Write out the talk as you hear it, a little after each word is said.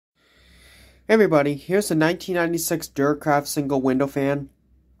Hey everybody, here's a 1996 Duracraft single window fan.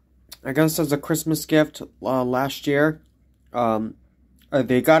 I guess as a Christmas gift last year.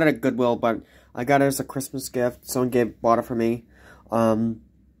 They got it at Goodwill, but I got it as a Christmas gift. Someone bought it for me. I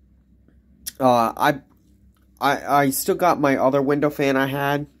still got my other window fan I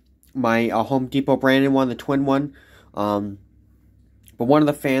had, my Home Depot branded one, the twin one. But one of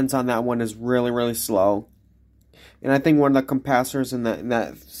the fans on that one is really slow, and I think one of the capacitors in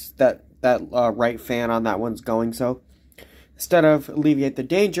that right fan on that one's going. So instead of alleviate the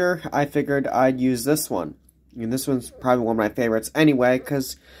danger, I figured I'd use this one. And this one's probably one of my favorites anyway,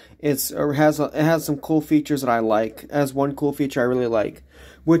 because it has some cool features that I like. It has one cool feature I really like,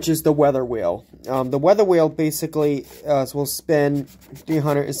 which is the weather wheel. The weather wheel basically will spin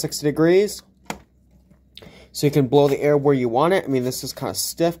 360 degrees, so you can blow the air where you want it. I mean, this is kind of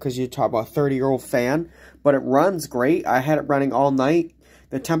stiff because you talk about a 30-year-old fan, but it runs great. I had it running all night.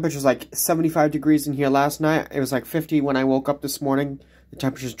 The temperature's like 75 degrees in here last night. It was like 50 when I woke up this morning. The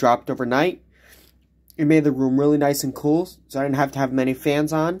temperatures dropped overnight. It made the room really nice and cool, so I didn't have to have many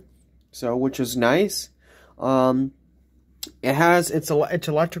fans on, which was nice. It's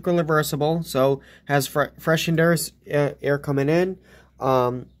electrical reversible, so it has fresh air coming in.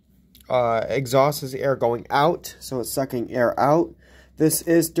 Exhaust is the air going out, so it's sucking air out. This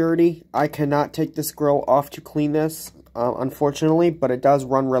is dirty. I cannot take this grill off to clean this, unfortunately, but it does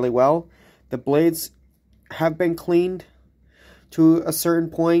run really well. The blades have been cleaned to a certain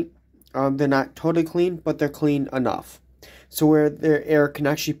point. They're not totally clean, but they're clean enough, so where their air can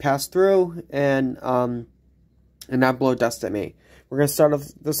actually pass through and not blow dust at me. We're gonna start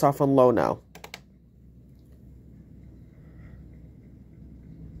this off on low now.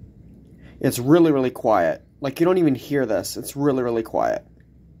 It's really quiet. Like, you don't even hear this. It's really quiet.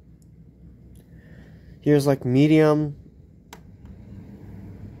 Here's like medium.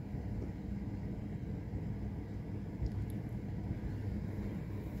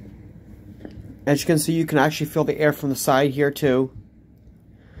 As you can see, you can actually feel the air from the side here too.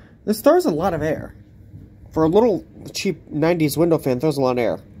 This throws a lot of air. For a little cheap 90s window fan, throws a lot of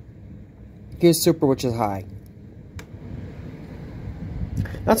air. Here's super, which is high.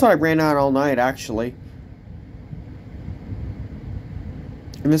 That's why I ran out all night, actually.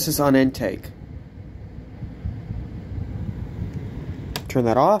 And this is on intake. Turn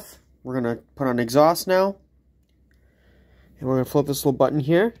that off. We're going to put on exhaust now. And we're going to flip this little button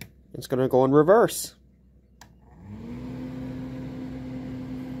here. It's going to go in reverse.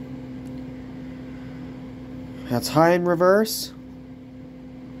 That's high in reverse.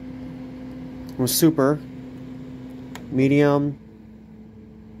 We're super. Medium.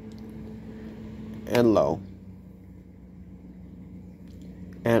 And low.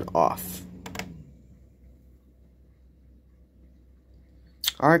 And off.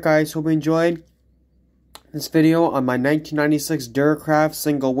 Alright guys, hope you enjoyed this video on my 1996 Duracraft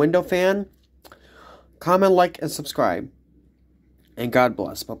single window fan. Comment, like, and subscribe. And God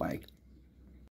bless. Bye-bye.